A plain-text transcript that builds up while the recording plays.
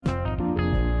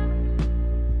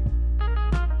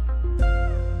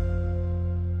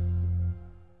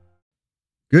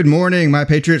Good morning, my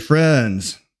patriot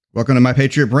friends. Welcome to My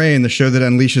Patriot Brain, the show that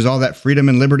unleashes all that freedom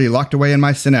and liberty locked away in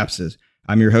my synapses.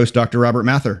 I'm your host, Dr. Robert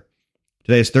Mather.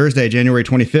 Today is Thursday, January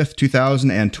 25th,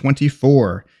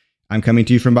 2024. I'm coming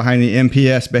to you from behind the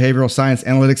MPS Behavioral Science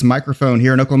Analytics microphone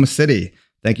here in Oklahoma City.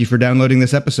 Thank you for downloading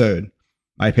this episode.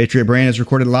 My Patriot Brain is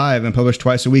recorded live and published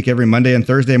twice a week every Monday and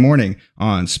Thursday morning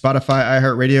on Spotify,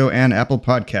 iHeartRadio, and Apple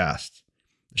Podcasts.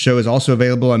 The show is also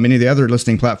available on many of the other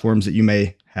listening platforms that you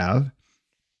may have.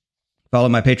 Follow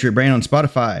My Patriot Brain on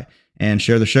Spotify and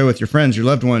share the show with your friends, your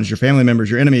loved ones, your family members,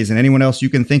 your enemies, and anyone else you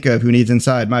can think of who needs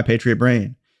inside My Patriot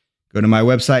Brain. Go to my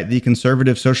website,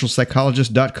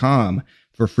 theconservativesocialpsychologist.com,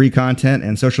 for free content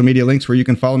and social media links where you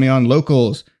can follow me on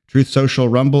Locals, Truth Social,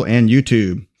 Rumble, and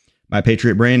YouTube. My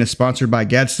Patriot Brain is sponsored by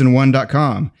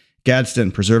Gadsden1.com.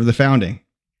 Gadsden, preserve the founding.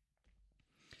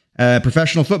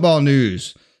 Professional football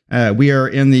news. We are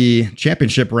in the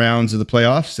championship rounds of the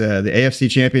playoffs, the AFC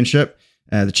Championship.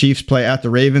 The Chiefs play at the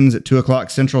Ravens at 2 o'clock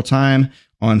Central Time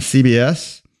on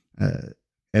CBS.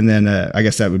 And then I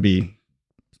guess that would be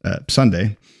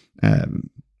Sunday.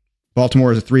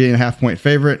 Baltimore is a 3.5-point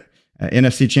favorite.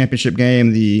 NFC Championship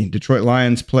game, the Detroit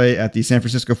Lions play at the San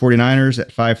Francisco 49ers at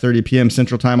 5:30 p.m.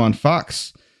 Central Time on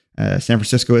Fox. San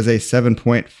Francisco is a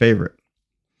 7-point favorite.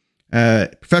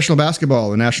 Professional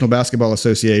basketball, the National Basketball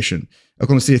Association.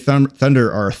 Oklahoma City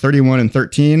Thunder are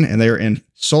 31-13, and they are in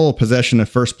sole possession of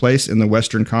first place in the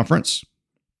Western Conference.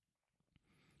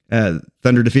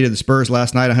 Thunder defeated the Spurs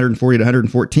last night,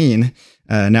 140-114.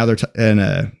 Now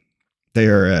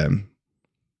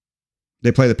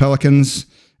they play the Pelicans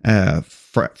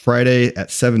Friday at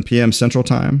 7 p.m. Central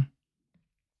Time.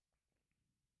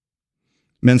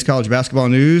 Men's college basketball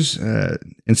news,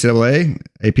 NCAA,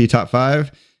 AP Top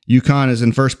 5. UConn is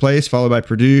in first place, followed by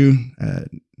Purdue,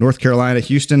 North Carolina,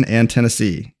 Houston, and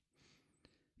Tennessee.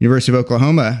 University of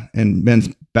Oklahoma in men's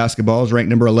basketball is ranked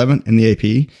number 11 in the AP.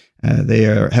 They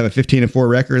have a 15-4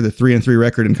 record, the 3-3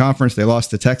 record in conference. They lost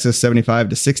to Texas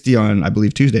 75-60 on, I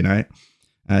believe, Tuesday night.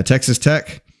 Texas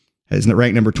Tech is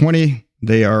ranked number 20.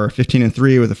 They are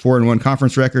 15-3 with a 4-1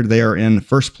 conference record. They are in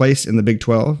first place in the Big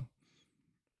 12.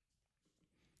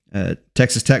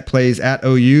 Texas Tech plays at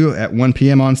OU at 1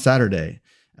 p.m. on Saturday.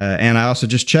 And I also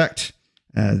just checked.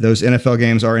 Those NFL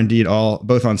games are indeed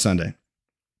both on Sunday.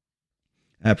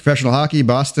 Professional hockey,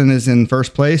 Boston is in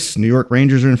first place. New York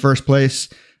Rangers are in first place.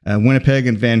 Winnipeg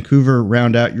and Vancouver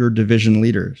round out your division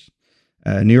leaders.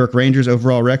 New York Rangers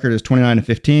overall record is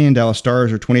 29-15. Dallas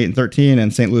Stars are 28-13,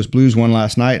 and St. Louis Blues won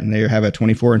last night, and they have a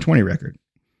 24-20 record.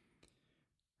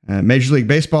 Major League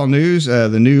Baseball news: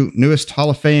 the newest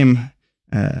Hall of Fame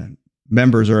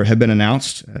members have been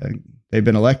announced. They've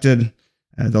been elected.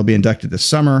 They'll be inducted this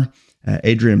summer.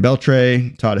 Adrian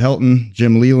Beltre, Todd Helton,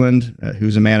 Jim Leland,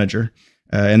 who's a manager,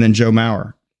 and then Joe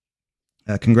Mauer.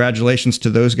 Congratulations to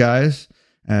those guys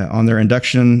on their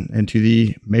induction into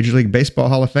the Major League Baseball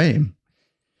Hall of Fame.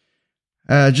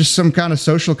 Just some kind of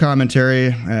social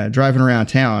commentary driving around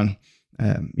town.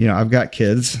 I've got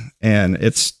kids, and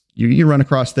you run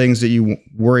across things that you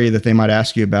worry that they might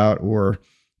ask you about or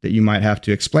that you might have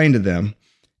to explain to them.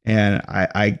 And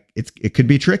it could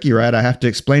be tricky, right? I have to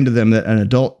explain to them that an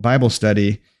adult Bible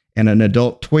study and an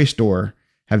adult toy store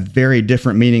have very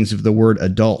different meanings of the word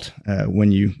adult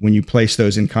when you place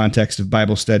those in context of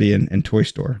Bible study and toy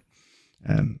store.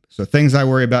 So things I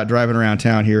worry about driving around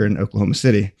town here in Oklahoma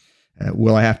City.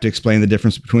 Will I have to explain the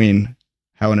difference between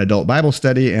how an adult Bible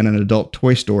study and an adult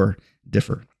toy store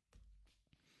differ?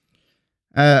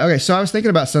 Okay, so I was thinking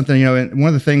about something, one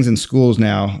of the things in schools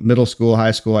now, middle school,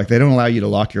 high school, like they don't allow you to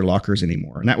lock your lockers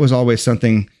anymore. And that was always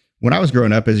something when I was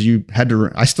growing up is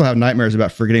I still have nightmares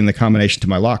about forgetting the combination to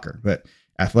my locker, but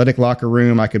athletic locker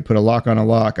room, I could put a lock on a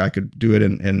lock. I could do it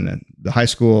in the high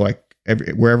school, like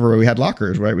wherever we had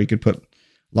lockers, right? We could put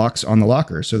locks on the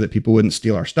lockers so that people wouldn't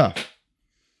steal our stuff.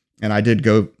 And I did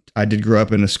grow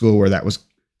up in a school where that was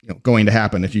going to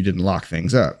happen if you didn't lock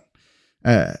things up.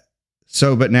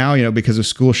 But now, because of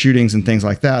school shootings and things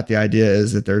like that, the idea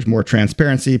is that there's more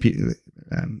transparency.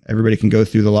 Everybody can go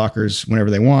through the lockers whenever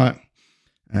they want.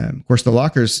 Of course, the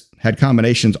lockers had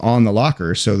combinations on the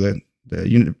lockers, so the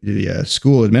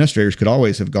school administrators could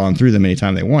always have gone through them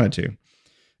anytime they wanted to.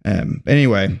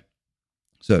 Anyway,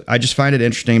 so I just find it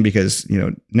interesting because,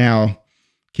 now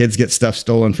kids get stuff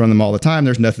stolen from them all the time.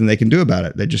 There's nothing they can do about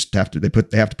it. They just have to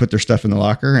put their stuff in the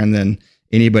locker, and then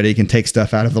anybody can take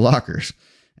stuff out of the lockers.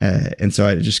 And so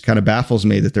it just kind of baffles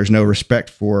me that there's no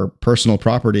respect for personal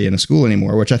property in a school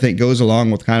anymore, which I think goes along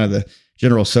with kind of the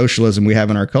general socialism we have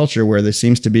in our culture, where there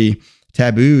seems to be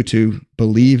taboo to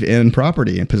believe in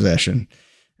property and possession.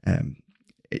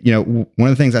 one of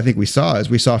the things I think we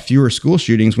saw fewer school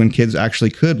shootings when kids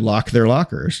actually could lock their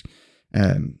lockers.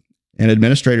 And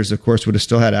administrators, of course, would have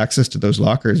still had access to those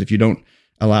lockers. If you don't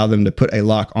allow them to put a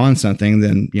lock on something,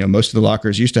 then, most of the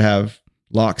lockers used to have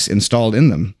locks installed in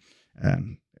them.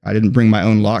 I didn't bring my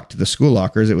own lock to the school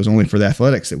lockers. It was only for the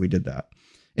athletics that we did that.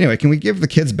 Anyway, can we give the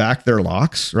kids back their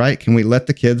locks, right? Can we let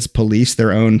the kids police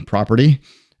their own property?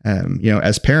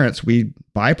 As parents, we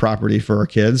buy property for our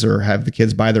kids or have the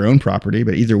kids buy their own property.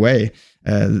 But either way,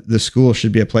 the school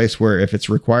should be a place where if it's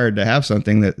required to have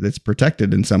something that's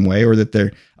protected in some way, or that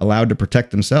they're allowed to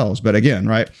protect themselves. But again,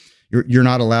 right, you're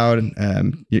not allowed,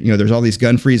 there's all these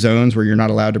gun-free zones where you're not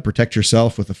allowed to protect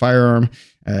yourself with a firearm.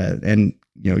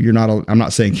 I'm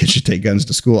not saying kids should take guns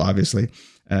to school, obviously.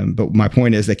 But my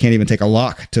point is they can't even take a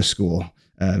lock to school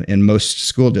in most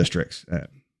school districts.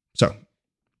 So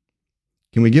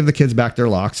can we give the kids back their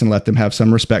locks and let them have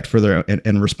some respect for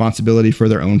and responsibility for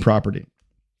their own property?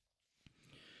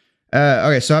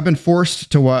 Okay, so I've been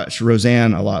forced to watch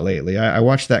Roseanne a lot lately. I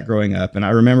watched that growing up, and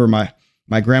I remember my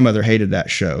grandmother hated that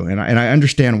show, and I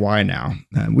understand why now.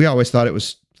 We always thought it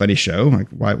was a funny show. Like,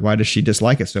 why does she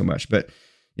dislike it so much? But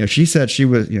she said she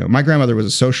was, my grandmother was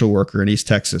a social worker in East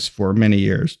Texas for many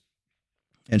years,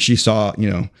 and she saw,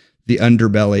 the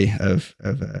underbelly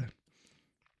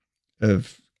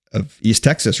of East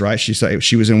Texas, right?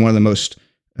 She was in one of the most,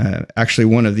 actually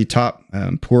one of the top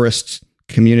poorest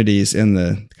communities in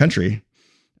the country,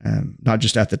 not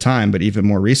just at the time, but even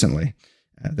more recently.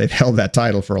 They've held that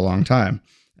title for a long time,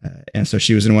 and so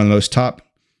she was in one of the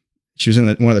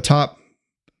one of the top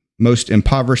most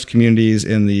impoverished communities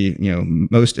in the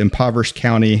most impoverished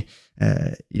county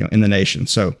in the nation.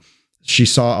 So she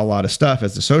saw a lot of stuff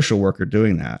as a social worker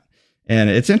doing that, and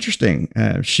it's interesting.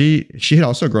 She had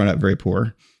also grown up very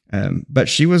poor. But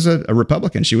she was a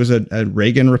Republican. She was a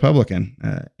Reagan Republican.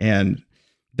 And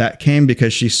that came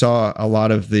because she saw a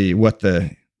lot of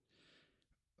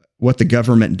what the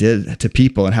government did to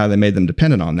people and how they made them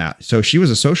dependent on that. So she was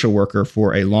a social worker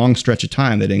for a long stretch of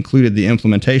time that included the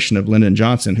implementation of Lyndon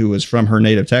Johnson, who was from her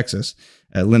native Texas,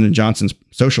 Lyndon Johnson's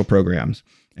social programs.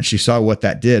 And she saw what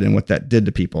that did and what that did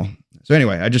to people. So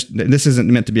anyway, this isn't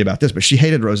meant to be about this, but she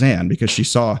hated Roseanne because she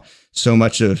saw so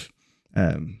much of,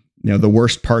 the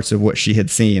worst parts of what she had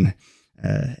seen.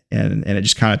 And it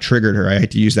just kind of triggered her. I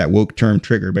hate to use that woke term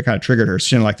trigger, but kind of triggered her.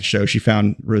 She didn't like the show. She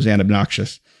found Roseanne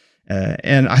obnoxious.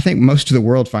 And I think most of the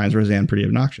world finds Roseanne pretty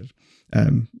obnoxious.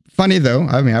 Funny though.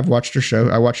 I mean, I've watched her show.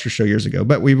 I watched her show years ago,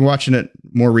 but we've been watching it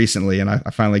more recently. And I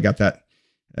finally got that.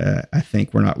 I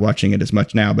think we're not watching it as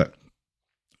much now, but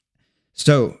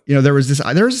so, there was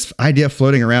this idea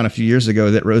floating around a few years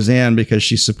ago that Roseanne, because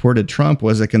she supported Trump,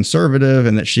 was a conservative,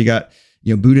 and that she got,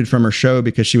 booted from her show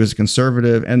because she was a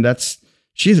conservative. And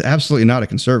she's absolutely not a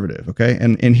conservative. Okay.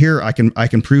 And here I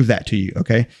can prove that to you.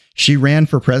 Okay. She ran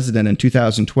for president in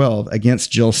 2012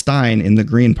 against Jill Stein in the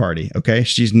Green Party. Okay.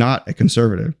 She's not a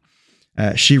conservative.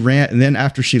 She ran. And then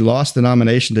after she lost the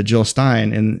nomination to Jill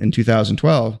Stein in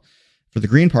 2012 for the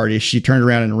Green Party, she turned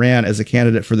around and ran as a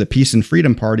candidate for the Peace and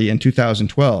Freedom Party in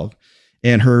 2012.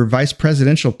 And her vice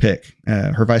presidential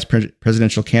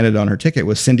presidential candidate on her ticket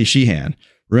was Cindy Sheehan.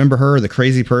 Remember her, the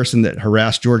crazy person that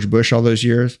harassed George Bush all those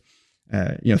years?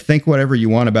 Think whatever you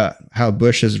want about how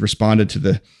Bush has responded to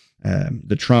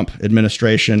the Trump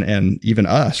administration and even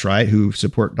us, right, who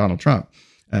support Donald Trump.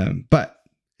 But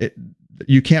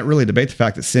you can't really debate the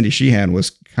fact that Cindy Sheehan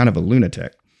was kind of a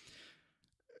lunatic.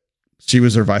 She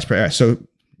was her vice president. So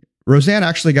Roseanne Barr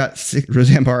actually got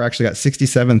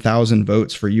 67,000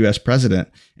 votes for U.S. president,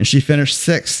 and she finished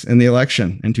sixth in the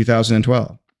election in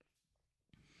 2012.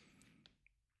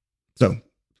 So,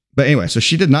 but anyway, so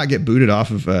she did not get booted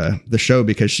off of the show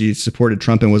because she supported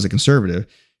Trump and was a conservative.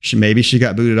 Maybe she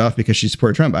got booted off because she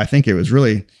supported Trump. I think it was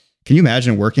really, can you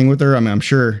imagine working with her? I mean, I'm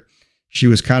sure she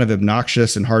was kind of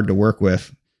obnoxious and hard to work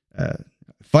with.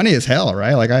 Funny as hell,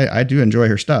 right? Like I do enjoy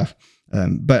her stuff.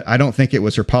 But I don't think it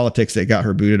was her politics that got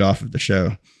her booted off of the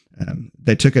show.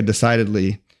 They took a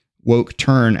decidedly woke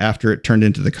turn after it turned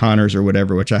into the Connors or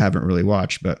whatever, which I haven't really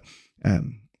watched. But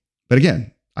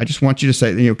again, I just want you to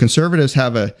say, conservatives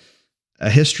have a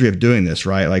history of doing this,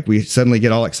 right? Like we suddenly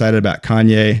get all excited about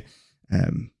Kanye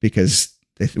because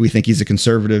we think he's a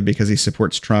conservative because he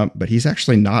supports Trump, but he's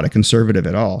actually not a conservative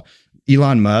at all.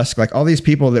 Elon Musk, like all these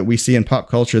people that we see in pop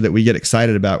culture that we get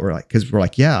excited about, we're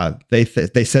like, yeah, they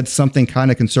said something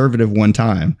kind of conservative one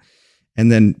time,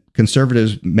 and then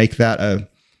conservatives make that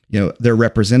their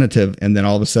representative, and then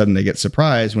all of a sudden they get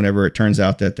surprised whenever it turns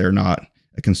out that they're not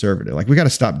a conservative. Like we got to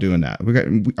stop doing that.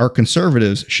 Our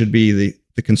conservatives should be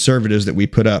the conservatives that we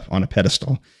put up on a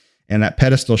pedestal, and that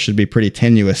pedestal should be pretty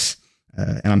tenuous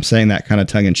And I'm saying that kind of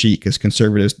tongue in cheek because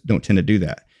conservatives don't tend to do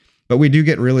that. But we do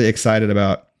get really excited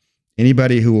about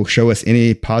anybody who will show us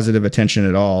any positive attention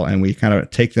at all, and we kind of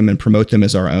take them and promote them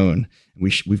as our own.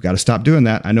 We've got to stop doing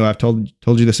that. I know I've told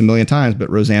you this a million times, but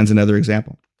Roseanne's another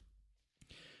example.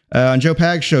 On Joe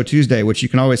Pag's show Tuesday, which you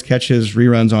can always catch his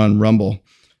reruns on Rumble,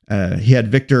 he had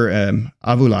Victor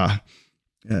Avila,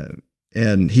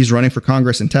 and he's running for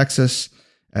Congress in Texas.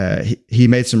 He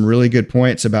made some really good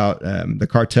points about the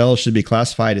cartels should be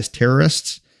classified as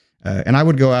terrorists. And I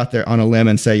would go out there on a limb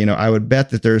and say, I would bet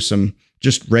that there's some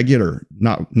just regular,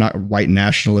 not white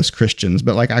nationalist Christians,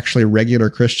 but like actually regular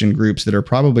Christian groups that are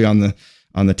probably on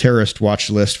the terrorist watch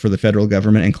list for the federal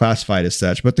government and classified as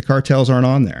such, but the cartels aren't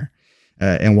on there.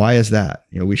 And why is that?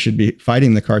 We should be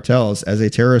fighting the cartels as a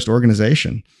terrorist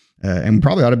organization, and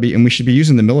probably ought to be, and we should be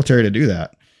using the military to do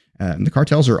that. The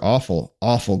cartels are awful,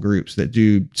 awful groups that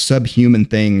do subhuman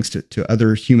things to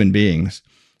other human beings.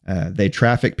 They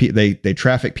traffic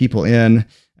people in.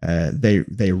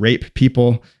 They rape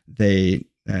people. They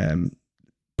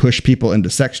push people into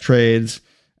sex trades,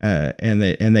 and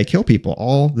they kill people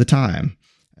all the time.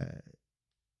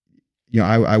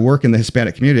 I work in the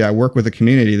Hispanic community. I work with a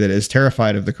community that is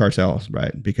terrified of the cartels,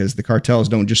 right? Because the cartels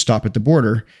don't just stop at the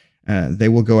border. They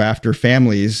will go after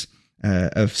families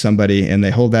of somebody, and they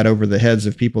hold that over the heads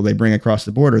of people they bring across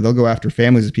the border. They'll go after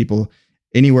families of people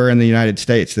anywhere in the United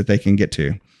States that they can get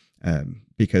to,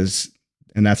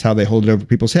 and that's how they hold it over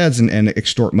people's heads and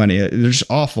extort money. They're just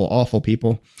awful, awful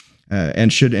people,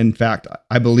 and should, in fact,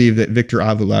 I believe that Victor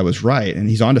Avila was right, and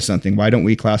he's onto something. Why don't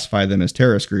we classify them as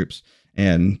terrorist groups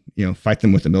and fight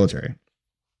them with the military?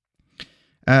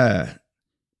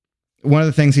 One of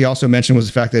the things he also mentioned was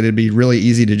the fact that it'd be really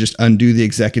easy to just undo the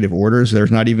executive orders.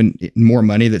 There's not even more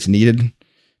money that's needed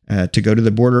to go to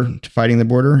the border, to fighting the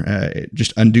border.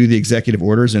 Just undo the executive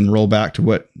orders and roll back to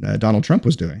what Donald Trump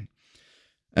was doing.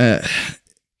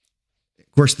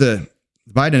 Of course, the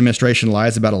Biden administration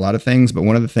lies about a lot of things, but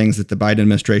one of the things that the Biden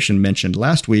administration mentioned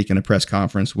last week in a press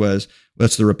conference was, well,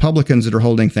 it's the Republicans that are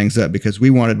holding things up because we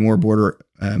wanted more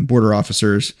border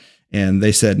officers, and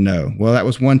they said no. Well, that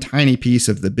was one tiny piece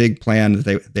of the big plan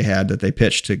that they had that they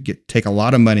pitched to take a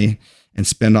lot of money and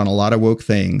spend on a lot of woke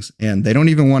things. And they don't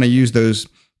even want to use those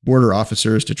border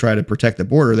officers to try to protect the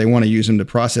border. They want to use them to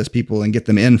process people and get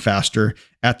them in faster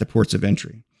at the ports of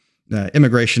entry.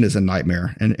 Immigration is a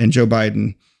nightmare. And Joe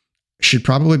Biden should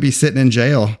probably be sitting in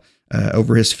jail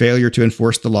over his failure to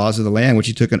enforce the laws of the land, which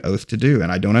he took an oath to do.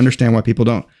 And I don't understand why people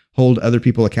don't hold other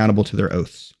people accountable to their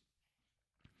oaths.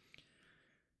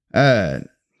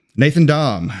 Nathan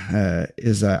Dahm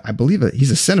is, I believe,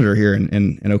 he's a senator here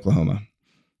in Oklahoma.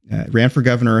 Ran for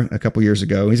governor a couple years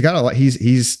ago. He's got a lot.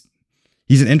 He's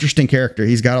an interesting character.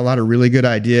 He's got a lot of really good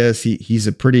ideas. He's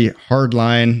a pretty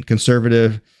hardline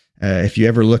conservative. If you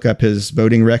ever look up his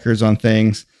voting records on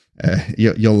things,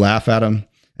 you'll laugh at him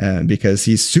because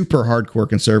he's super hardcore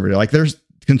conservative. Like there's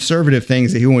conservative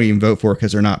things that he won't even vote for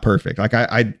because they're not perfect. Like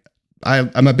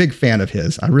I'm a big fan of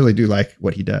his. I really do like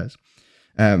what he does.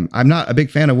 I'm not a big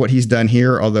fan of what he's done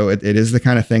here, although it is the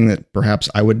kind of thing that perhaps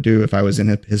I would do if I was in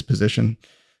his position.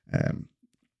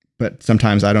 But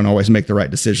sometimes I don't always make the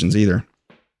right decisions either.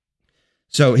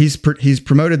 So he's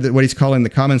promoted what he's calling the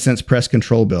common sense press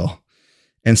control bill.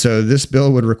 And so this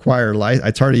bill would require,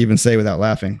 it's hard to even say without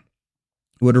laughing,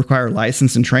 would require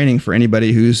license and training for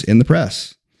anybody who's in the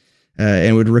press,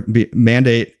 and would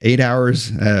mandate 8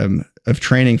 hours of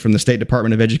training from the State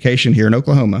Department of Education here in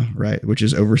Oklahoma, right, which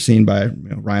is overseen by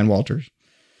Ryan Walters.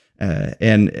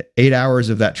 And 8 hours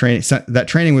of that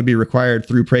training would be required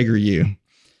through PragerU.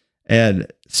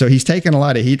 And so he's taken a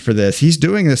lot of heat for this. He's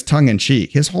doing this tongue in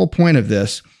cheek. His whole point of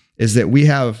this is that we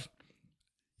have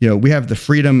the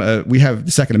freedom, we have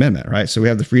the Second Amendment, right? So we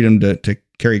have the freedom to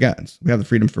carry guns. We have the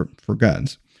freedom for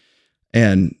guns.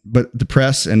 But the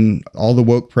press and all the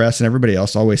woke press and everybody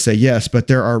else always say, yes, but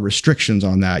there are restrictions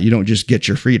on that. You don't just get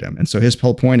your freedom. And so his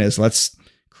whole point is, let's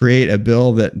create a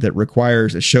bill that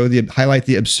requires highlight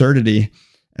the absurdity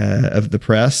of the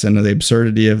press and the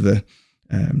absurdity of the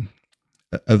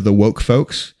woke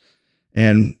folks.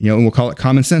 And, we'll call it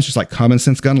common sense, just like common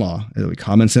sense gun law. It'll be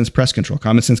common sense press control,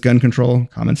 common sense gun control,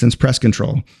 common sense press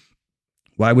control.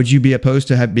 Why would you be opposed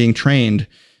to being trained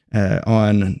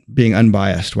on being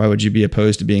unbiased? Why would you be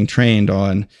opposed to being trained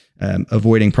on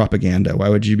avoiding propaganda? Why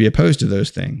would you be opposed to those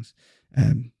things?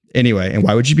 Anyway, and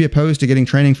why would you be opposed to getting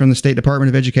training from the State Department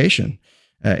of Education?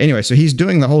 Anyway, so he's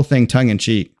doing the whole thing tongue in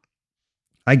cheek.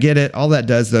 I get it. All that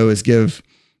does, though, is give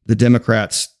the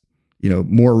Democrats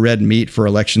more red meat for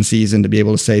election season to be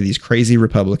able to say these crazy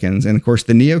Republicans. And of course,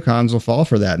 the neocons will fall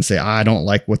for that and say, I don't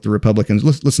like what the Republicans,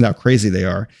 listen how crazy they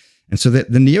are. And so the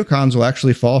neocons will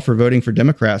actually fall for voting for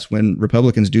Democrats when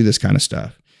Republicans do this kind of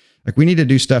stuff. Like, we need to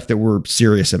do stuff that we're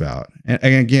serious about. And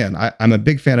again, I'm a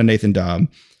big fan of Nathan Dobb.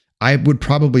 I would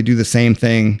probably do the same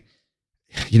thing.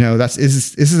 You know, this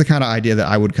is the kind of idea that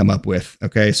I would come up with.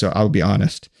 Okay. So I'll be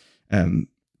honest.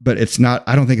 But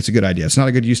I don't think it's a good idea. It's not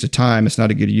a good use of time. It's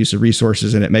not a good use of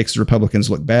resources, and it makes the Republicans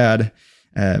look bad.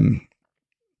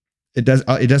 It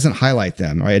doesn't highlight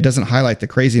them, right? It doesn't highlight the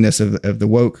craziness of the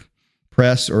woke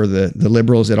press or the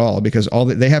liberals at all, because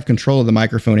they have control of the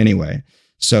microphone anyway.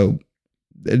 So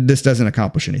this doesn't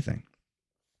accomplish anything.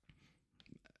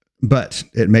 But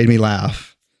it made me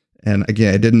laugh. And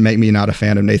again, it didn't make me not a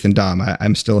fan of Nathan Dobb.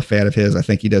 I'm still a fan of his. I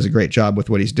think he does a great job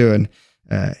with what he's doing.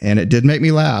 And it did make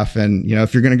me laugh. And, you know,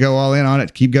 if you're going to go all in on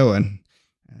it, keep going.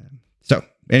 So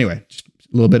anyway, just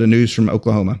a little bit of news from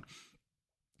Oklahoma.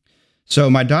 So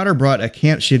my daughter brought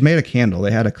she had made a candle.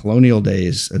 They had a Colonial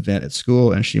Days event at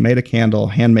school, and she made a candle,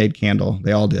 handmade candle.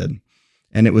 They all did.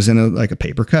 And it was in a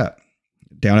paper cup.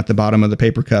 Down at the bottom of the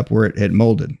paper cup where it had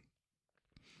molded.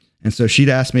 And so she'd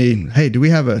asked me, hey, do we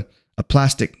have a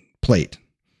plastic plate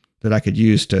that I could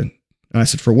use and I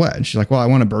said, for what? And she's like, well, I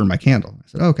want to burn my candle. I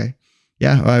said, oh, okay.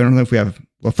 Yeah, well, I don't know if we have,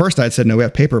 well, first I'd said, no, we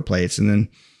have paper plates. And then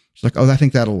she's like, oh, I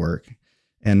think that'll work.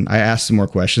 And I asked some more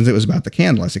questions. It was about the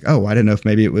candle. I was like, oh, I didn't know if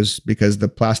maybe it was because the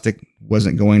plastic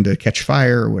wasn't going to catch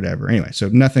fire or whatever. Anyway, so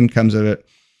nothing comes of it.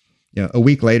 You know, a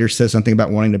week later says something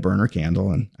about wanting to burn her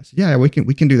candle. And I said, yeah, we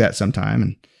can do that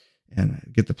sometime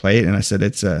and get the plate. And I said,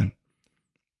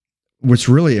 what's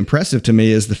really impressive to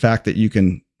me is the fact that you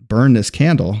can burn this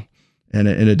candle and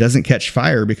it doesn't catch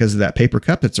fire because of that paper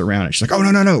cup that's around it. She's like, oh,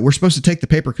 no, we're supposed to take the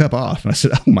paper cup off. And I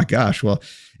said, oh my gosh. Well,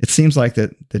 it seems like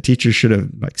that the teachers should have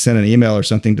sent an email or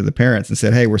something to the parents and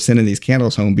said, hey, we're sending these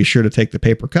candles home. Be sure to take the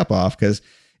paper cup off. Because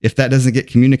if that doesn't get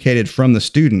communicated from the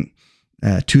student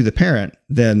to the parent,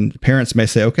 then the parents may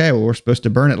say, okay, well, we're supposed to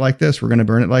burn it like this. We're going to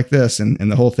burn it like this.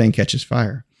 And the whole thing catches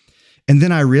fire. And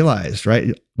then I realized,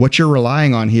 right, what you're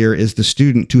relying on here is the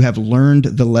student to have learned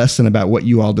the lesson about what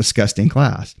you all discussed in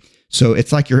class. So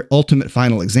it's like your ultimate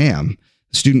final exam.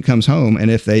 The student comes home, and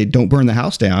if they don't burn the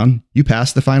house down, you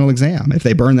pass the final exam. If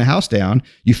they burn the house down,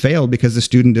 you failed because the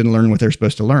student didn't learn what they're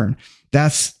supposed to learn.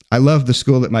 I love the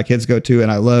school that my kids go to,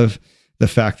 and I love the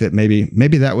fact that maybe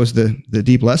that was the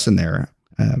deep lesson there,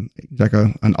 like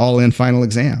an all-in final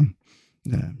exam.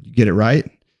 You get it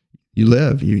right, you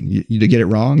live. You get it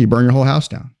wrong, you burn your whole house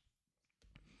down.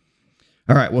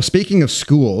 All right. Well, speaking of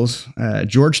schools,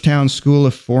 Georgetown School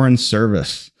of Foreign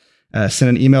Service sent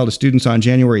an email to students on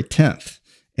January 10th,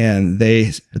 and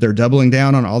they're doubling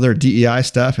down on all their DEI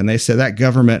stuff. And they said that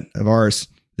government of ours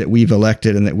that we've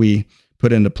elected and that we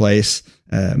put into place,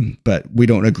 but we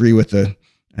don't agree with the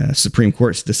Supreme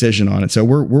Court's decision on it. So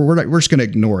we're just going to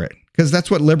ignore it, because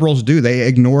that's what liberals do. They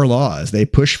ignore laws. They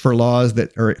push for laws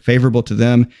that are favorable to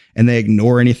them, and they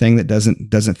ignore anything that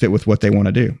doesn't fit with what they want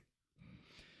to do.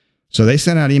 So they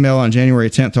sent out email on January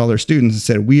 10th to all their students and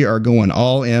said, we are going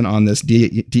all in on this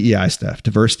DEI stuff,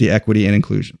 diversity, equity, and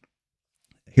inclusion.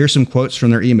 Here's some quotes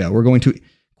from their email. We're going to,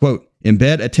 quote,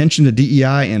 embed attention to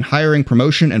DEI in hiring,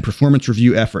 promotion, and performance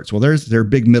review efforts. Well, there's their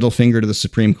big middle finger to the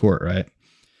Supreme Court, right?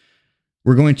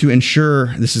 We're going to ensure,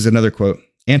 this is another quote,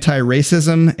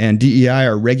 anti-racism and DEI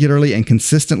are regularly and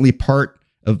consistently part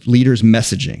of leaders'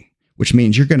 messaging, which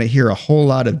means you're going to hear a whole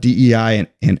lot of DEI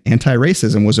and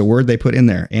anti-racism was a word they put in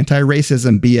there.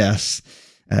 Anti-racism BS.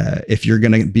 If you're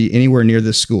going to be anywhere near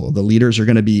this school, the leaders are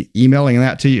going to be emailing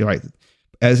that to you, right,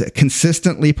 as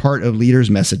consistently part of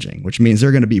leaders' messaging, which means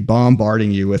they're going to be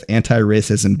bombarding you with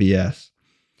anti-racism BS.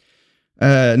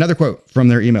 Another quote from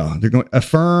their email. They're going to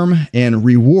affirm and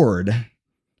reward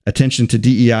attention to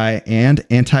DEI and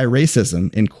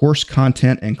anti-racism in course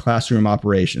content and classroom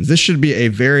operations. This should be a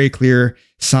very clear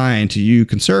sign to you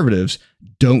conservatives.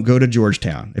 Don't go to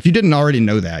Georgetown. If you didn't already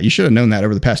know that, you should have known that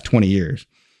over the past 20 years.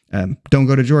 Don't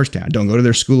go to Georgetown. Don't go to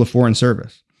their School of Foreign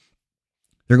Service.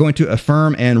 They're going to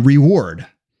affirm and reward.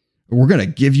 We're going to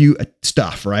give you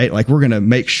stuff, right? Like, we're going to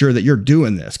make sure that you're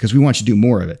doing this because we want you to do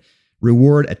more of it.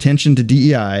 Reward attention to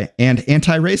DEI and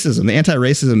anti-racism. The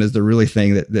anti-racism is the really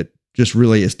thing that just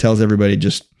really tells everybody,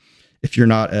 just if you're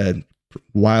not a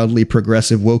wildly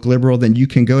progressive woke liberal, then you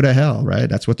can go to hell, right?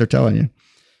 That's what they're telling you.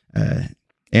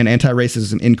 And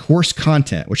anti-racism in course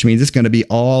content, which means it's going to be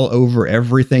all over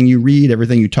everything you read,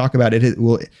 everything you talk about. It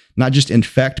will not just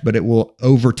infect, but it will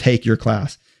overtake your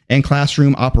class. And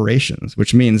classroom operations,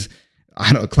 which means,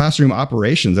 classroom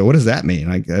operations. What does that mean?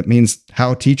 Like, that means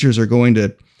how teachers are going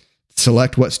to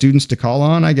select what students to call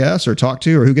on, I guess, or talk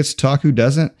to, or who gets to talk, who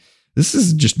doesn't. This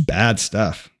is just bad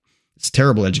stuff. It's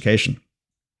terrible education.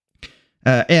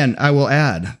 And I will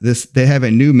add this: they have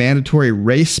a new mandatory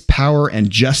race, power, and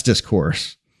justice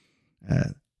course.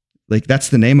 Like that's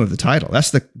the name of the title.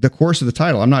 That's the course of the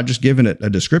title. I'm not just giving it a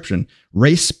description.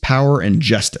 Race, power, and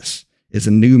justice is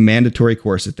a new mandatory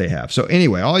course that they have. So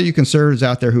anyway, all you conservatives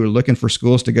out there who are looking for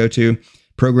schools to go to,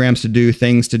 programs to do,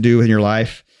 things to do in your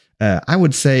life, I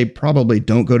would say probably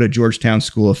don't go to Georgetown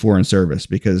School of Foreign Service,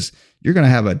 because you're going to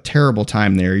have a terrible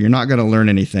time there. You're not going to learn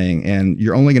anything, and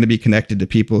you're only going to be connected to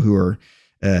people who are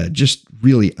just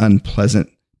really unpleasant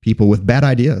people with bad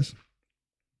ideas.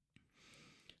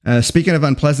 Speaking of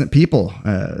unpleasant people,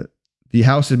 the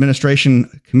House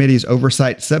Administration Committee's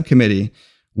Oversight Subcommittee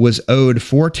was owed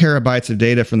 4 terabytes of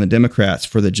data from the Democrats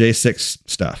for the J6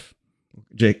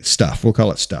 stuff. We'll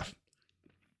call it stuff.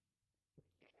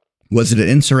 Was it an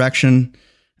insurrection?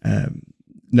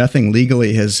 Nothing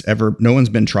legally no one's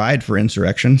been tried for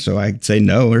insurrection. So I'd say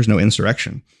no, there's no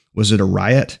insurrection. Was it a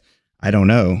riot? I don't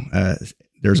know.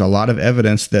 There's a lot of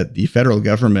evidence that the federal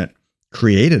government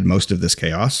created most of this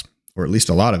chaos, or at least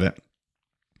a lot of it.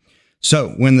 So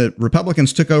when the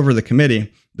Republicans took over the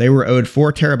committee, they were owed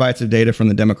 4 terabytes of data from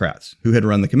the Democrats who had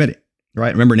run the committee,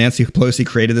 right? Remember, Nancy Pelosi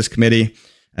created this committee.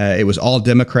 It was all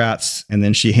Democrats, and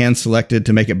then she hand-selected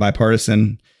to make it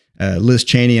bipartisan Liz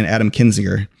Cheney and Adam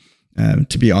Kinzinger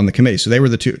to be on the committee. So they were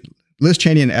the two. Liz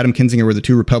Cheney and Adam Kinzinger were the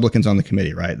 2 Republicans on the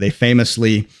committee, right? They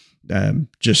famously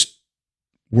just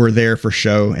were there for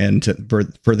show and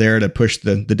for there to push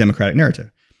the Democratic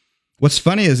narrative. What's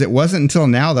funny is it wasn't until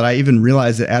now that I even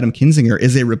realized that Adam Kinzinger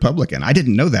is a Republican. I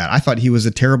didn't know that. I thought he was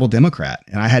a terrible Democrat,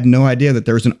 and I had no idea that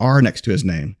there was an R next to his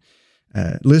name.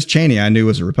 Liz Cheney, I knew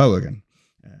was a Republican,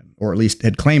 or at least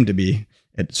had claimed to be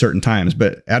at certain times.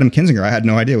 But Adam Kinzinger, I had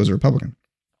no idea was a Republican.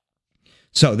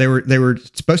 So they were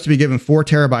supposed to be given 4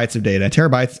 terabytes of data.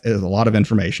 Terabytes is a lot of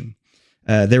information.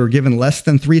 They were given less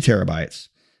than 3 terabytes,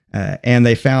 and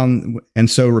they found. And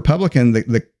so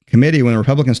the committee, when the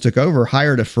Republicans took over,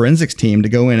 hired a forensics team to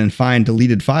go in and find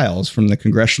deleted files from the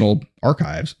congressional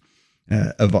archives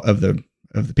of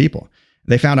the people.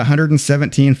 They found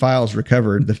 117 files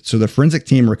recovered. So the forensic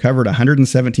team recovered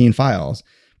 117 files,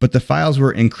 but the files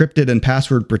were encrypted and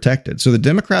password protected. So the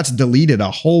Democrats deleted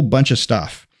a whole bunch of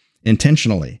stuff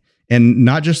intentionally, and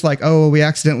not just like, oh, we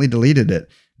accidentally deleted it.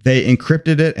 They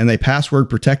encrypted it and they password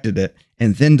protected it,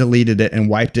 and then deleted it and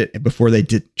wiped it before they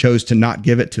chose to not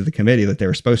give it to the committee that they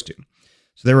were supposed to.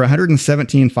 So there were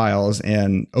 117 files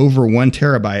and over 1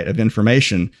 terabyte of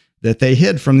information that they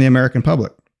hid from the American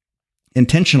public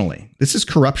intentionally. This is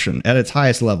corruption at its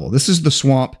highest level. This is the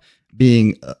swamp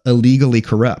being illegally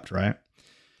corrupt, right?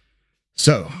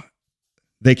 So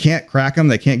they can't crack them.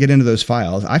 They can't get into those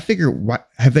files. I figure,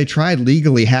 have they tried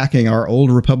legally hacking our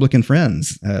old Republican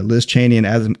friends, Liz Cheney and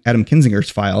Adam Kinzinger's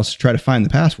files, to try to find the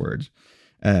passwords?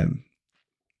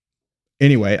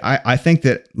 Anyway, I think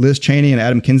that Liz Cheney and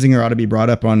Adam Kinzinger ought to be brought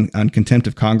up on contempt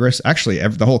of Congress. Actually,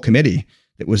 the whole committee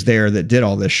that was there that did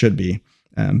all this should be.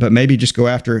 But maybe just go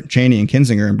after Cheney and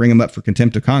Kinzinger and bring them up for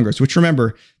contempt of Congress, which,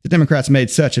 remember, the Democrats made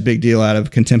such a big deal out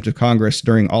of contempt of Congress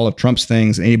during all of Trump's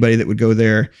things, and anybody that would go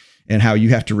there, and how you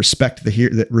have to respect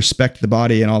the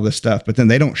body and all this stuff. But then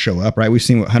they don't show up, right? We've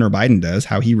seen what Hunter Biden does,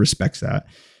 how he respects that.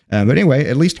 But anyway,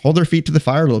 at least hold their feet to the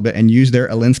fire a little bit and use their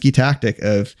Alinsky tactic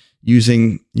of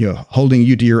holding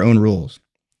you to your own rules.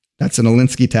 That's an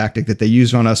Alinsky tactic that they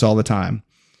use on us all the time.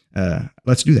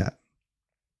 Let's do that.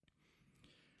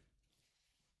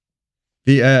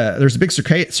 There's a big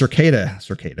circadian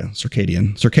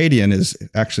is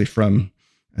actually from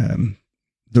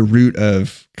the root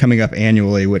of coming up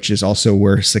annually, which is also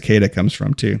where cicada comes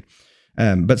from too.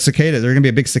 But cicada, there's going to be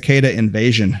a big cicada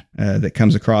invasion that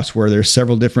comes across, where there's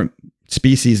several different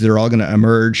species that are all going to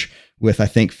emerge with, I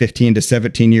think, 15 to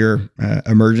 17 year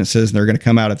emergences, and they're going to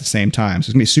come out at the same time. So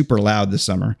it's going to be super loud this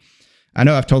summer. I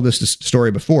know I've told this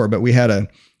story before, but we had a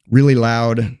really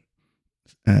loud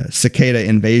cicada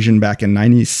invasion back in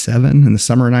the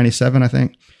summer of 97, I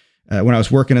think, when I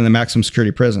was working in the maximum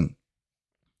security prison.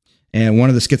 And one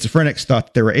of the schizophrenics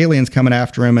thought there were aliens coming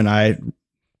after him, and I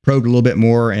probed a little bit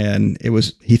more, and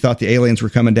he thought the aliens were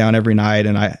coming down every night,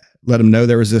 and I let him know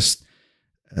there was this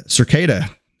cicada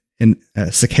invasion.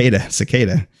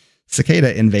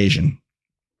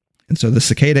 And so the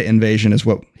cicada invasion is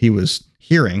what he was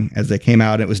hearing as they came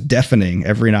out. It was deafening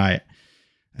every night.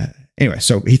 Anyway,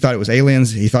 so he thought it was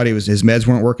aliens. He thought his meds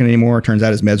weren't working anymore. Turns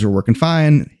out his meds were working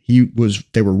fine.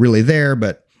 They were really there,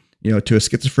 but to a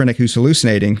schizophrenic who's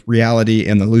hallucinating, reality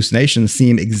and the hallucinations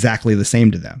seem exactly the same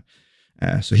to them.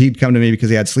 So he'd come to me because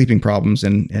he had sleeping problems,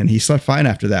 and he slept fine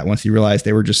after that once he realized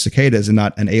they were just cicadas and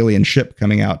not an alien ship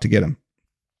coming out to get him.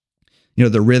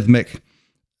 The rhythmic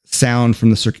sound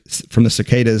from the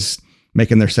cicadas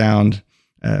making their sound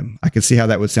I could see how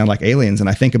that would sound like aliens. And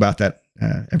I think about that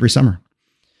every summer.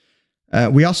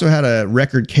 We also had a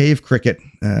record cave cricket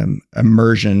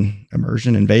invasion.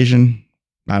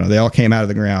 I don't know. They all came out of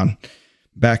the ground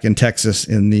back in Texas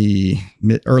in the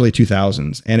early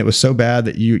 2000s. And it was so bad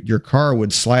that your car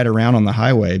would slide around on the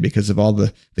highway because of all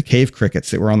the cave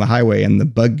crickets that were on the highway, and the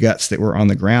bug guts that were on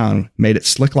the ground made it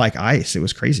slick like ice. It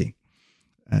was crazy.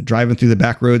 Driving through the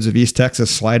back roads of East Texas,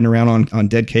 sliding around on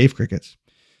dead cave crickets.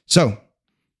 So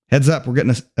heads up, we're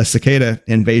getting a cicada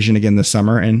invasion again this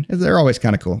summer, and they're always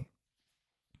kind of cool.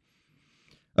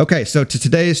 Okay, so to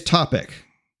today's topic.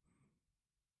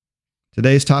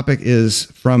 Today's topic is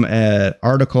from an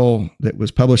article that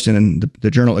was published in the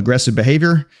journal Aggressive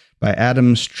Behavior by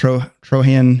Adams,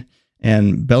 Trohan,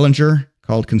 and Bellinger,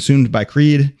 called Consumed by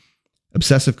Creed: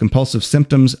 Obsessive Compulsive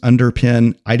Symptoms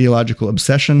Underpin Ideological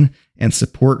Obsession and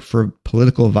Support for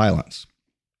Political Violence.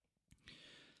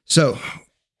 So,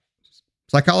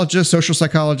 psychologists, social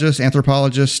psychologists,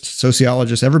 anthropologists,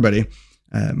 sociologists, everybody,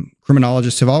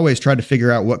 criminologists have always tried to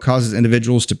figure out what causes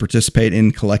individuals to participate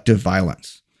in collective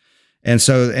violence. And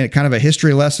so, kind of a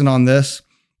history lesson on this,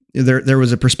 there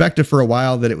was a perspective for a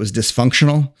while that it was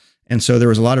dysfunctional. And so there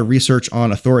was a lot of research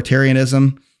on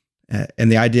authoritarianism.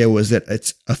 And the idea was that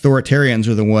it's authoritarians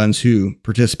are the ones who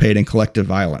participate in collective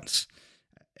violence.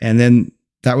 And then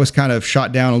that was kind of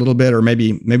shot down a little bit, or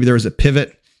maybe there was a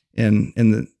pivot in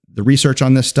the research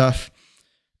on this stuff.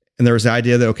 And there was the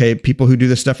idea that, okay, people who do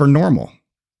this stuff are normal.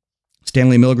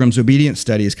 Stanley Milgram's obedience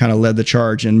studies kind of led the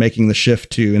charge in making the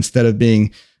shift to, instead of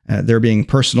there being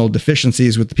personal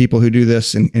deficiencies with the people who do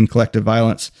this in collective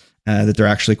violence, that they're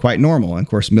actually quite normal. And of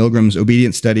course, Milgram's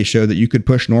obedience study showed that you could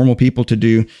push normal people to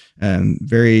do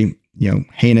very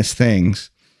heinous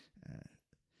things.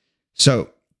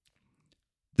 So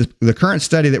the current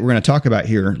study that we're going to talk about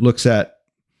here looks at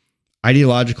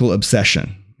ideological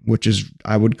obsession, which is,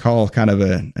 I would call, kind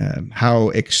of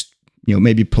how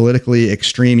maybe politically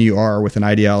extreme you are with an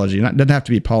ideology. It doesn't have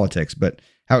to be politics, but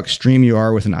how extreme you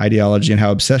are with an ideology and how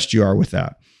obsessed you are with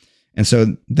that. And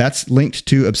so that's linked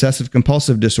to obsessive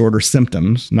compulsive disorder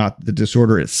symptoms, not the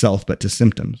disorder itself, but to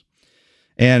symptoms.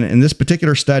 And in this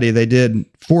particular study, they did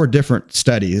 4 different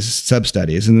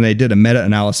sub-studies, and then they did a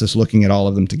meta-analysis looking at all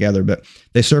of them together. But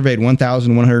they surveyed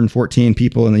 1,114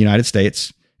 people in the United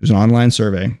States. It was an online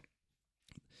survey.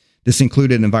 This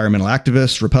included environmental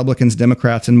activists, Republicans,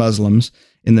 Democrats, and Muslims.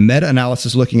 In the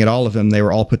meta-analysis looking at all of them, they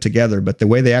were all put together. But the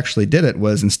way they actually did it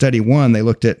was, in study 1, they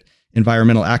looked at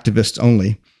environmental activists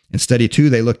only. In study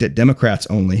 2, they looked at Democrats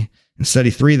only. In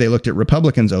study 3, they looked at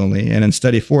Republicans only. And in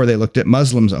study 4, they looked at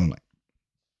Muslims only.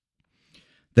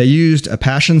 They used a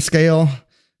passion scale,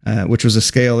 which was a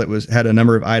scale that had a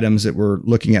number of items that were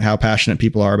looking at how passionate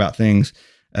people are about things.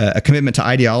 A commitment to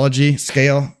ideology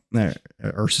scale,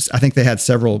 or I think they had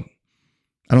several.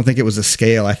 I don't think it was a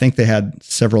scale. I think they had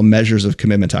several measures of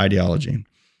commitment to ideology.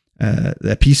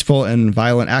 The peaceful and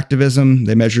violent activism,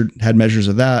 they had measures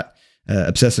of that.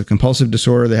 Obsessive compulsive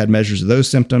disorder, they had measures of those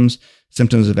symptoms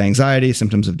of anxiety,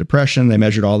 symptoms of depression. They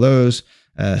measured all those.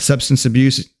 Substance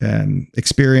abuse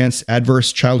experience,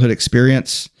 adverse childhood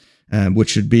experience,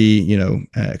 which would be,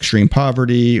 extreme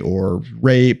poverty or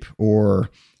rape or,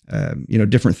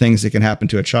 different things that can happen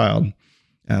to a child.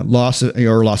 Loss of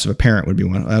a parent would be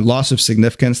one. Loss of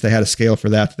significance, they had a scale for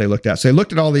that they looked at. So they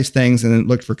looked at all these things and then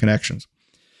looked for connections.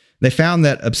 They found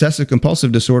that obsessive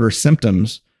compulsive disorder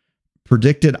symptoms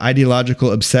predicted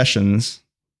ideological obsessions.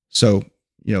 So,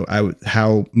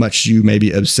 how much you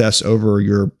maybe obsess over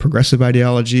your progressive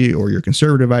ideology or your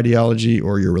conservative ideology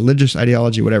or your religious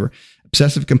ideology, whatever.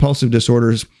 Obsessive compulsive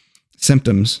disorders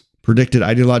symptoms predicted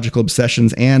ideological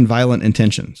obsessions and violent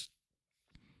intentions.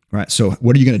 Right. So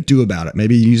what are you going to do about it?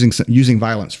 Maybe using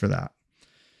violence for that.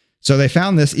 So they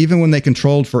found this even when they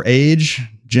controlled for age,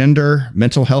 gender,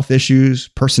 mental health issues,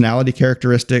 personality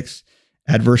characteristics,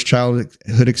 adverse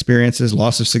childhood experiences,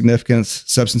 loss of significance,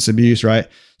 substance abuse, right?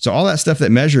 So all that stuff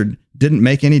that measured didn't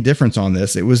make any difference on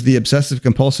this. It was the obsessive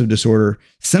compulsive disorder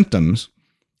symptoms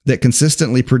that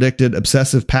consistently predicted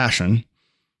obsessive passion,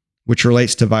 which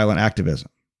relates to violent activism.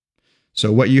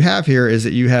 So what you have here is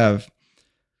that you have,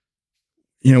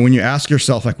 when you ask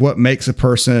yourself, like, what makes a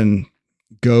person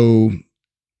go,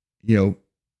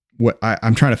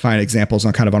 I'm trying to find examples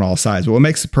on all sides, but what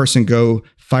makes a person go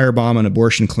firebomb an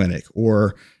abortion clinic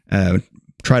or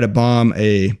try to bomb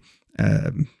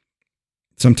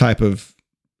some type of,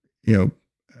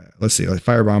 let's see, like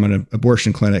firebomb an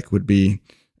abortion clinic would be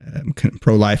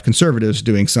pro-life conservatives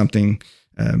doing something.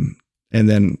 And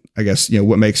then I guess,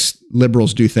 what makes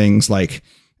liberals do things like,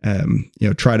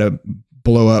 try to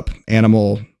blow up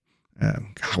animal,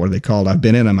 what are they called? I've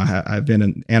been in them. I've been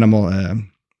an animal,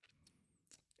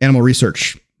 animal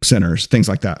research centers, things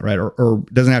like that, right? Or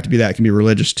it doesn't have to be that. It can be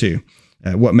religious too.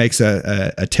 What makes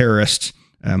a terrorist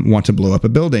want to blow up a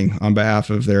building on behalf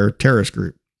of their terrorist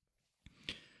group?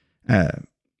 I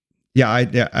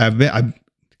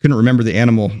couldn't remember the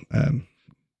animal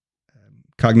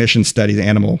cognition study, the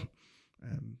animal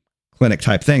clinic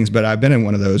type things, but I've been in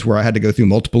one of those where I had to go through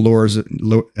multiple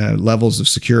levels of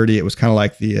security. It was kind of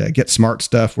like the Get Smart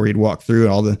stuff where you'd walk through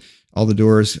and all the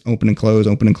doors open and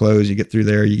close. You get through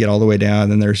there, you get all the way down.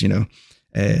 And then there's,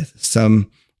 some,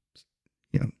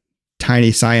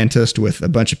 tiny scientist with a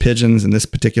bunch of pigeons in this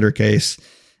particular case.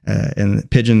 And the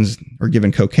pigeons are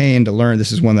given cocaine to learn.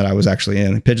 This is one that I was actually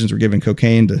in. The pigeons were given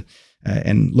cocaine to,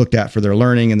 and looked at for their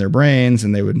learning in their brains.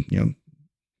 And they would,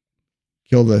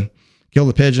 kill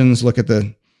the pigeons, look at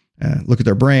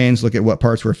their brains, look at what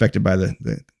parts were affected by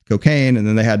the cocaine. And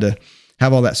then they had to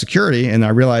have all that security. And I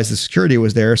realized the security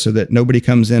was there so that nobody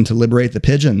comes in to liberate the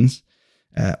pigeons,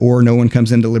 or no one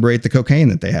comes in to liberate the cocaine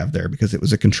that they have there, because it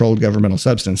was a controlled governmental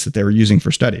substance that they were using for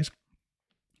studies.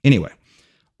 Anyway,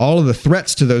 all of the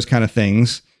threats to those kind of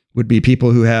things would be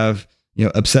people who have,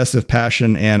 obsessive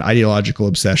passion and ideological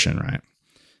obsession, right?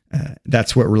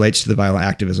 That's what relates to the violent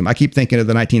activism. I keep thinking of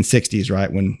the 1960s,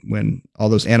 right? When all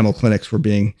those animal clinics were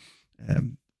being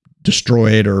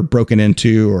destroyed or broken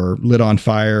into or lit on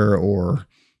fire or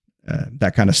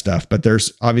that kind of stuff. But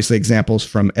there's obviously examples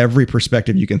from every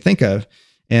perspective you can think of.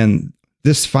 And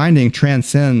this finding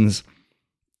transcends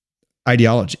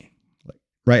ideology,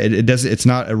 right? It's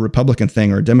not a Republican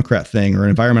thing or a Democrat thing or an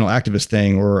environmental activist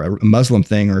thing or a Muslim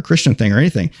thing or a Christian thing or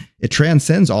anything. It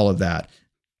transcends all of that.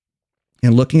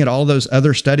 And looking at all those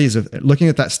other studies looking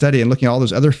at that study and looking at all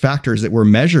those other factors that were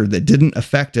measured that didn't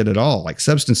affect it at all, like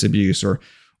substance abuse or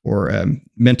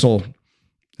mental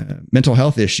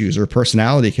health issues or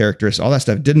personality characteristics, all that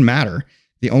stuff didn't matter.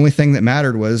 The only thing that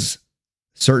mattered was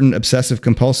certain obsessive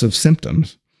compulsive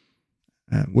symptoms,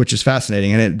 which is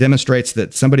fascinating. And it demonstrates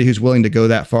that somebody who's willing to go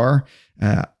that far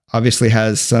obviously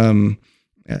has some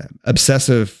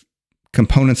obsessive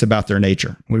components about their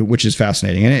nature, which is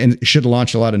fascinating. And it should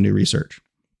launch a lot of new research.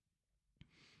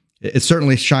 It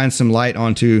certainly shines some light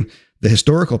onto the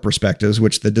historical perspectives,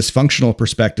 which the dysfunctional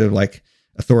perspective, like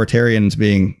authoritarians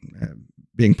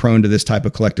being prone to this type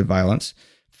of collective violence,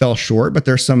 fell short. But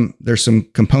there's some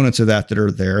components of that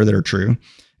are there that are true.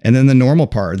 And then the normal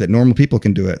part, that normal people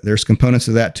can do it. There's components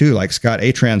of that too, like Scott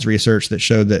Atran's research that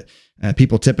showed that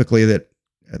people typically that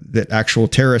actual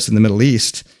terrorists in the Middle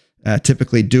East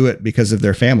typically do it because of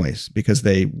their families, because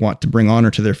they want to bring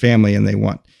honor to their family, and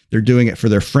they're doing it for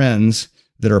their friends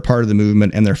that are part of the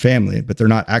movement and their family, but they're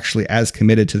not actually as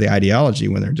committed to the ideology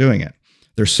when they're doing it.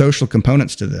 There's social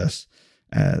components to this.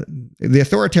 The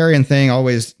authoritarian thing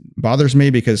always bothers me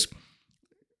because,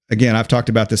 again, I've talked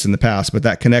about this in the past, but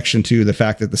that connection to the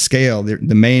fact that the scale, the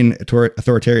main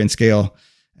authoritarian scale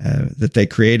that they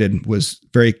created was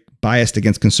very biased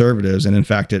against conservatives. And in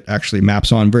fact, it actually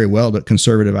maps on very well to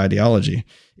conservative ideology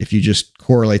if you just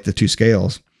correlate the two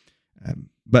scales.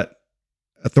 But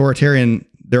authoritarian,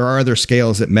 there are other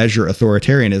scales that measure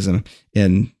authoritarianism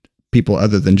in people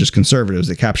other than just conservatives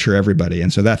that capture everybody.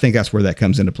 And so I think that's where that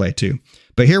comes into play too.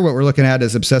 But here, what we're looking at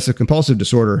is obsessive compulsive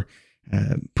disorder,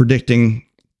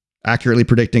 accurately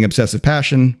predicting obsessive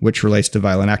passion, which relates to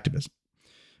violent activism.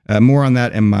 More on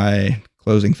that in my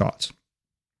closing thoughts.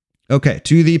 Okay,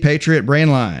 to the Patriot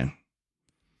Brain Line.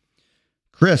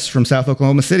 Chris from South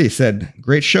Oklahoma City said,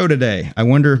 "Great show today. I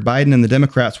wonder if Biden and the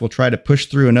Democrats will try to push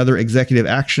through another executive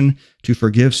action to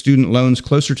forgive student loans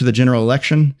closer to the general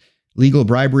election. Legal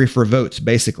bribery for votes,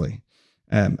 basically."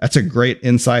 That's a great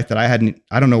insight that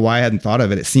I don't know why I hadn't thought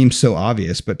of it. It seems so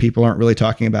obvious, but people aren't really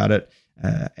talking about it.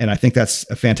 And I think that's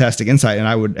a fantastic insight. And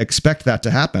I would expect that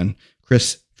to happen,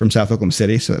 Chris from South Oklahoma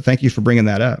City. So thank you for bringing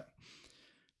that up.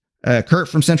 Kurt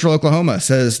from Central Oklahoma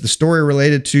says he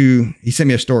sent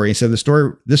me a story. He said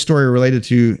this story related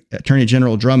to Attorney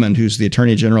General Drummond, who's the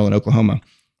Attorney General in Oklahoma,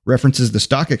 references the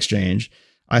stock exchange.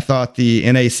 I thought the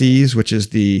NACs, which is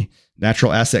the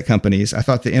natural asset companies, I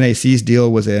thought the NAC's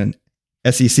deal was an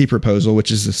SEC proposal,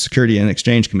 which is the Security and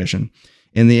Exchange Commission.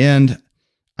 In the end,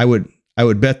 I would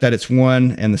bet that it's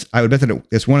one and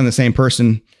the same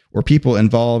person or people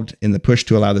involved in the push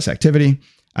to allow this activity.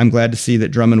 I'm glad to see that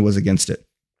Drummond was against it.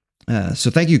 So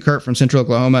thank you, Kurt from Central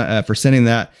Oklahoma, for sending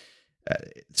that.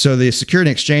 So the Security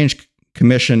and Exchange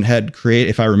Commission had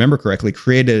if I remember correctly,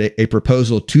 created a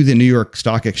proposal to the New York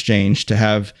Stock Exchange to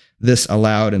have this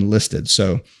allowed and listed.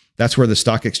 So that's where the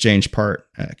stock exchange part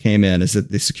came in, is that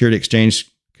the Security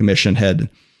Exchange Commission had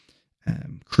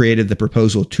created the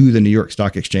proposal to the New York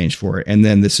Stock Exchange for it. And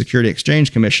then the Security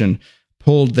Exchange Commission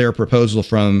pulled their proposal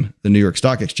from the New York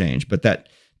Stock Exchange. But that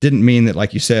didn't mean that,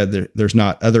 like you said, there's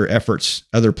not other efforts,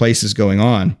 other places going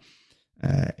on.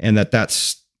 And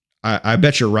I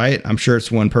bet you're right. I'm sure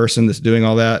it's one person that's doing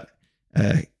all that.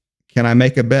 Can I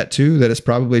make a bet too that it's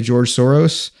probably George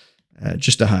Soros?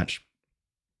 Just a hunch.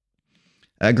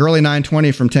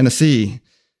 Girly920 from Tennessee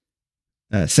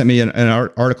sent me an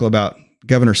article about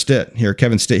Governor Stitt here,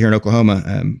 Kevin Stitt here in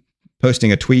Oklahoma,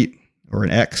 posting a tweet or an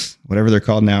X, whatever they're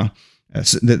called now,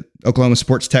 that Oklahoma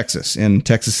supports Texas in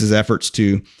Texas's efforts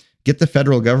to get the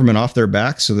federal government off their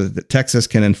backs so that Texas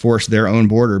can enforce their own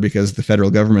border because the federal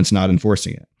government's not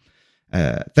enforcing it.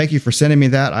 Thank you for sending me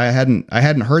that. I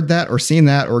hadn't heard that or seen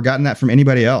that or gotten that from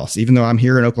anybody else, even though I'm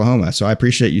here in Oklahoma. So I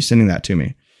appreciate you sending that to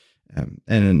me.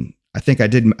 And I think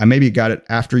I maybe got it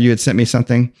after you had sent me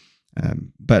something,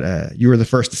 but you were the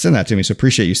first to send that to me. So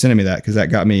appreciate you sending me that, because that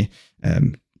got me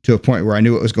to a point where I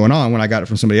knew what was going on when I got it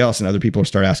from somebody else and other people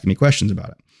start asking me questions about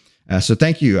it. So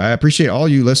thank you. I appreciate all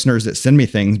you listeners that send me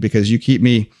things, because you keep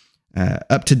me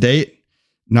up to date,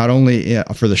 not only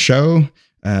for the show,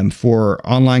 for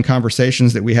online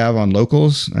conversations that we have on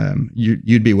locals.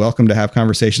 You'd be welcome to have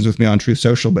conversations with me on Truth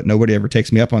Social, but nobody ever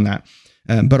takes me up on that.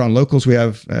 But on locals, we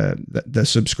have the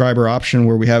subscriber option,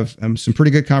 where we have some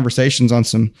pretty good conversations on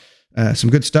some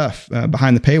good stuff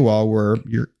behind the paywall, where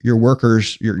your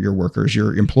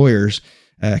employers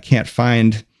can't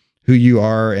find who you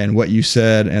are and what you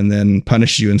said and then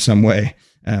punish you in some way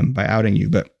by outing you.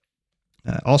 But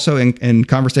also in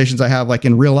conversations I have, like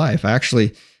in real life,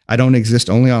 I don't exist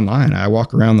only online. I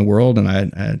walk around the world, and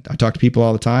I talk to people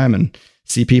all the time and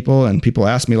see people, and people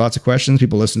ask me lots of questions.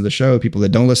 People listen to the show, people that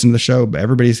don't listen to the show, but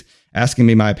everybody's asking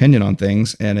me my opinion on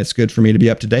things, and it's good for me to be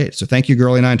up to date. So thank you,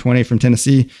 Girly920 from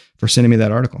Tennessee, for sending me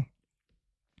that article.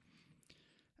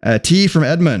 T from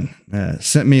Edmond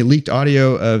sent me leaked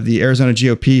audio of the Arizona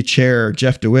GOP chair,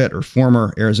 Jeff DeWitt, or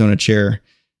former Arizona chair,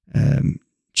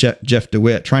 Jeff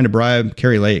DeWitt, trying to bribe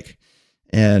Kari Lake.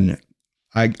 And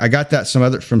I got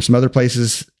that from some other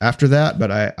places after that,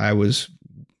 but I was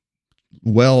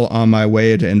well on my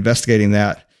way to investigating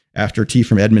that after T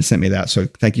from Edmond sent me that. So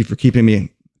thank you for keeping me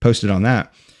posted on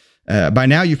that. By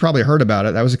now, you've probably heard about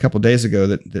it. That was a couple of days ago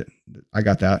that I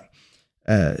got that.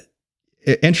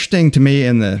 Interesting to me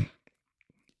in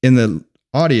the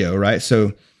audio, right?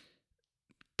 So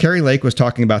Kari Lake was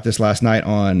talking about this last night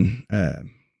on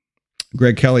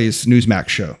Greg Kelly's Newsmax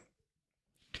show.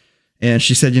 And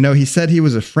she said, he said he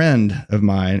was a friend of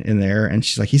mine in there. And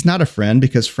she's like, he's not a friend,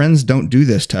 because friends don't do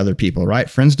this to other people, right?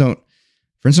 Friends don't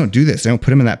do this. They don't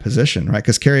put him in that position, right?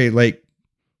 Because Kari Lake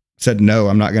said, no,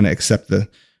 I'm not going to accept the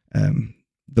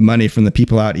money from the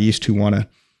people out east who want to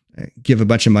give a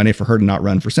bunch of money for her to not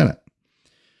run for Senate.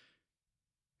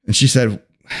 And she said,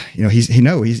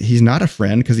 he's not a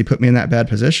friend because he put me in that bad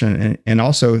position. And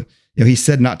also, he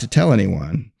said not to tell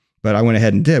anyone. But I went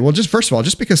ahead and did. Well, first of all,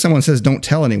 just because someone says don't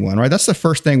tell anyone, right? That's the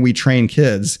first thing we train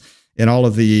kids in all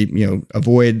of the,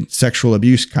 avoid sexual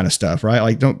abuse kind of stuff, right?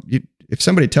 Like if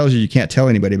somebody tells you can't tell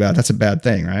anybody about it, that's a bad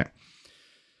thing, right?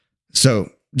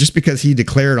 So just because he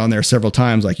declared on there several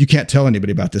times, like, you can't tell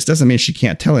anybody about this, doesn't mean she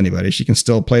can't tell anybody. She can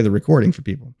still play the recording for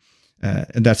people.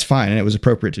 And that's fine. And it was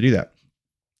appropriate to do that.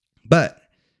 But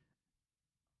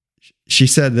she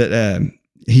said that,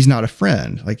 he's not a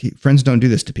friend. Like, friends don't do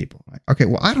this to people. Like, okay,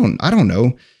 well, I don't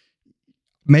know.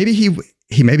 Maybe he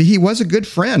was a good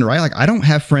friend, right? Like, I don't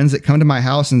have friends that come to my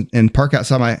house and park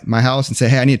outside my house and say,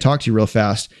 hey, I need to talk to you real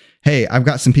fast. Hey, I've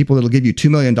got some people that'll give you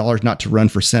 $2 million not to run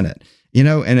for Senate.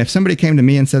 And if somebody came to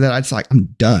me and said that, I'd say, like, I'm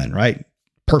done, right?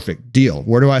 Perfect deal.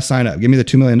 Where do I sign up? Give me the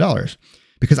 $2 million.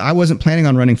 Because I wasn't planning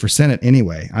on running for Senate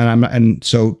anyway. And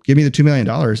so give me the $2 million.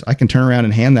 I can turn around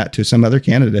and hand that to some other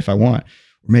candidate if I want.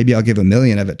 Or maybe I'll give $1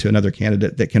 million of it to another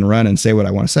candidate that can run and say what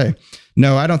I want to say.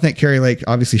 No, I don't think Kari Lake,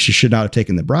 obviously she should not have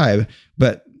taken the bribe,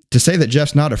 but to say that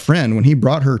Jeff's not a friend when he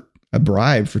brought her a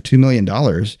bribe for $2 million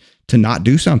to not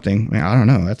do something, I don't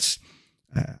know.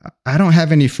 I don't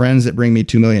have any friends that bring me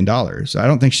 $2 million. So I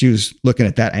don't think she was looking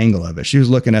at that angle of it. She was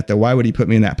looking at why would he put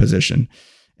me in that position?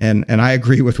 And I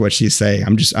agree with what she's saying.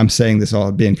 I'm saying this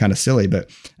all being kind of silly, but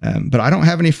I don't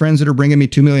have any friends that are bringing me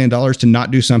 $2 million to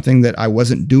not do something that I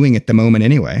wasn't doing at the moment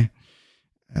anyway.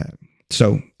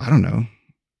 So I don't know.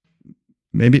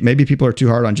 Maybe people are too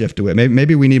hard on Jeff DeWitt.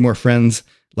 Maybe we need more friends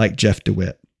like Jeff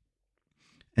DeWitt.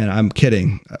 And I'm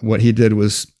kidding. What he did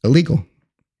was illegal.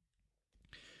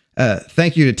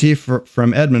 Thank you to T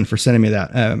from Edmond for sending me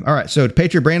that. All right. So to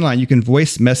Patriot Brainline, you can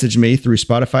voice message me through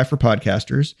Spotify for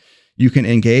podcasters. You can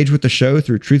engage with the show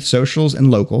through Truth Socials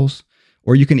and Locals,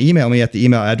 or you can email me at the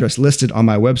email address listed on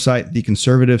my website,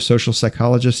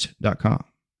 theconservativesocialpsychologist.com.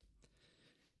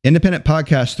 Independent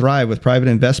podcasts thrive with private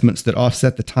investments that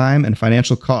offset the time and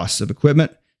financial costs of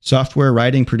equipment, software,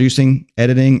 writing, producing,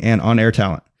 editing, and on-air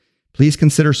talent. Please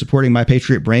consider supporting My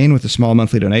Patriot Brain with a small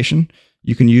monthly donation.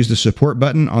 You can use the support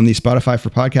button on the Spotify for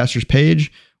Podcasters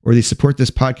page or the support this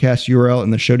podcast URL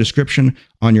in the show description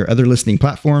on your other listening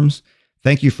platforms.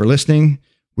 Thank you for listening.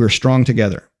 We're strong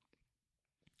together.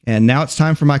 And now it's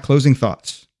time for my closing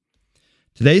thoughts.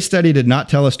 Today's study did not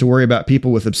tell us to worry about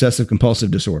people with obsessive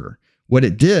compulsive disorder. What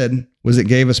it did was it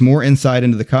gave us more insight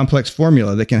into the complex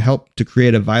formula that can help to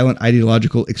create a violent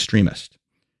ideological extremist.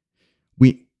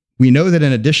 We know that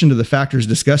in addition to the factors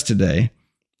discussed today,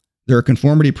 there are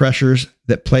conformity pressures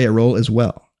that play a role as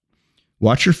well.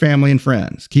 Watch your family and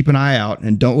friends. Keep an eye out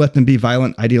and don't let them be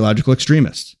violent ideological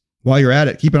extremists. While you're at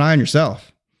it, keep an eye on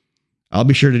yourself. I'll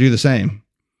be sure to do the same.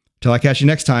 Till I catch you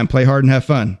next time, play hard and have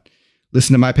fun.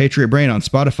 Listen to My Patriot Brain on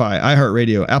Spotify,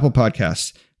 iHeartRadio, Apple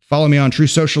Podcasts. Follow me on True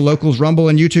Social Locals, Rumble,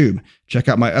 and YouTube. Check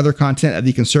out my other content at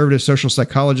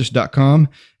theconservativesocialpsychologist.com.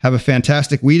 Have a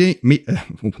fantastic weekend meeting.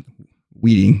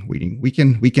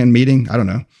 I don't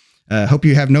know. Hope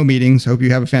you have no meetings. Hope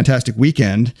you have a fantastic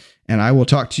weekend. And I will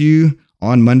talk to you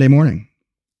on Monday morning.